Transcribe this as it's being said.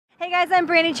Guys, I'm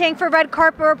Brandi Chang for Red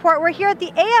Carpet Report. We're here at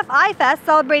the AFI Fest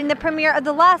celebrating the premiere of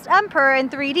The Last Emperor in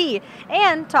 3D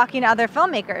and talking to other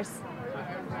filmmakers.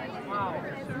 Nice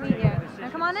to meet you. Wanna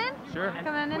come on in? Sure.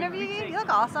 Come on and interview you. You look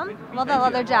awesome. Love that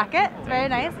leather jacket. It's very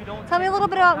nice. Tell me a little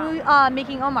bit about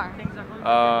making Omar.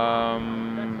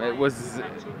 It was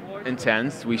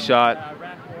intense. We shot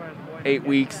 8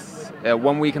 weeks,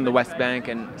 1 week in the West Bank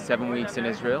and 7 weeks in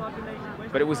Israel.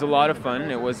 But it was a lot of fun.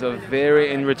 It was a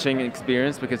very enriching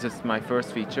experience because it's my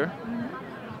first feature.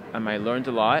 And I learned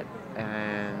a lot.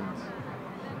 And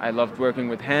I loved working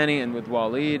with Hani and with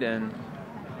Waleed. And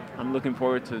I'm looking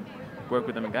forward to work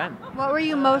with them again. What were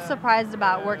you most surprised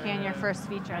about working on your first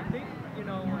feature?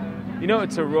 You know,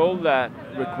 it's a role that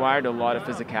required a lot of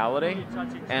physicality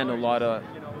and a lot of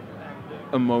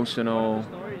emotional,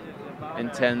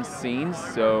 intense scenes.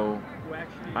 So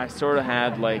I sort of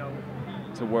had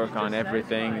to work on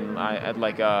everything. I had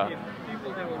a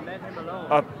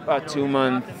 2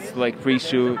 month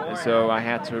pre-shoot, so I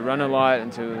had to run a lot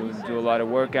and to do a lot of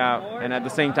workout, and at the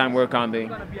same time work on the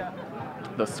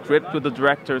script with the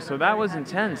director. So that was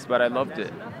intense, but I loved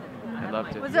it.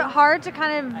 Was it hard to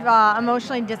kind of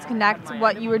emotionally disconnect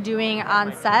what you were doing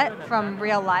on set from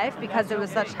real life because it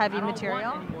was such heavy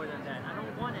material?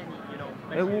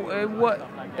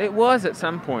 It was at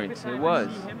some points. It was,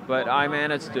 but I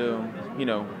managed to,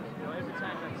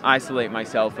 isolate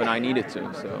myself when I needed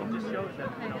to. So,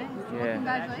 yeah.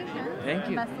 Congratulations. Thank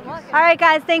you. Best of luck. All right,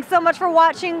 guys. Thanks so much for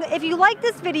watching. If you like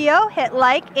this video, hit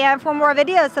like, and for more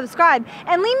videos, subscribe,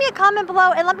 and leave me a comment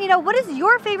below and let me know what is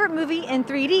your favorite movie in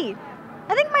 3D.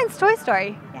 I think mine's Toy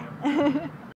Story. Yeah.